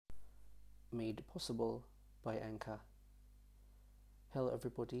made possible by Anchor. Hello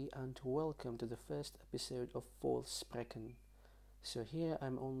everybody and welcome to the first episode of Volksprechen. So here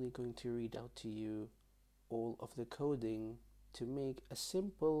I'm only going to read out to you all of the coding to make a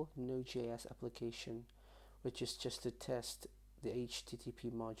simple Node.js application, which is just to test the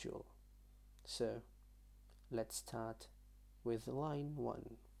HTTP module. So let's start with line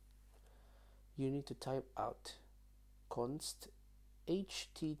 1. You need to type out const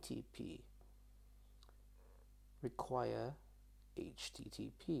HTTP require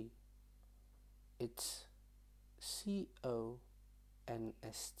HTTP. It's CONST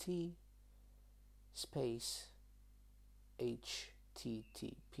space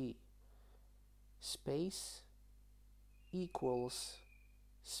HTTP space equals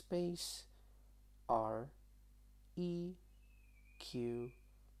space REQUIRE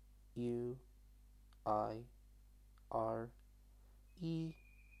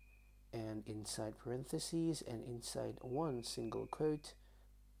and inside parentheses and inside one single quote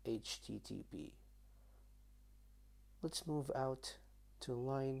HTTP. Let's move out to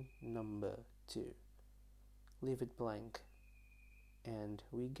line number 2. Leave it blank and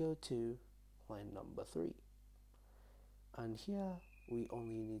we go to line number 3. And here we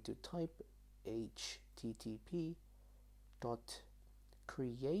only need to type HTTP dot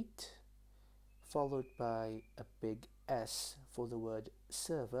create followed by a big S for the word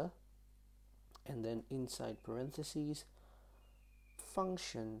server, and then inside parentheses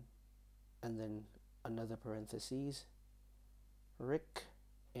function, and then another parentheses rec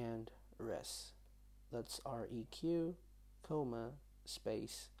and res. That's REQ, comma,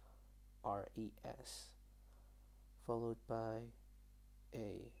 space RES, followed by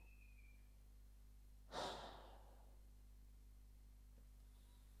a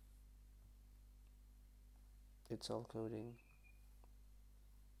it's all coding.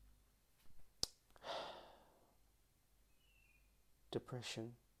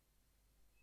 Depression.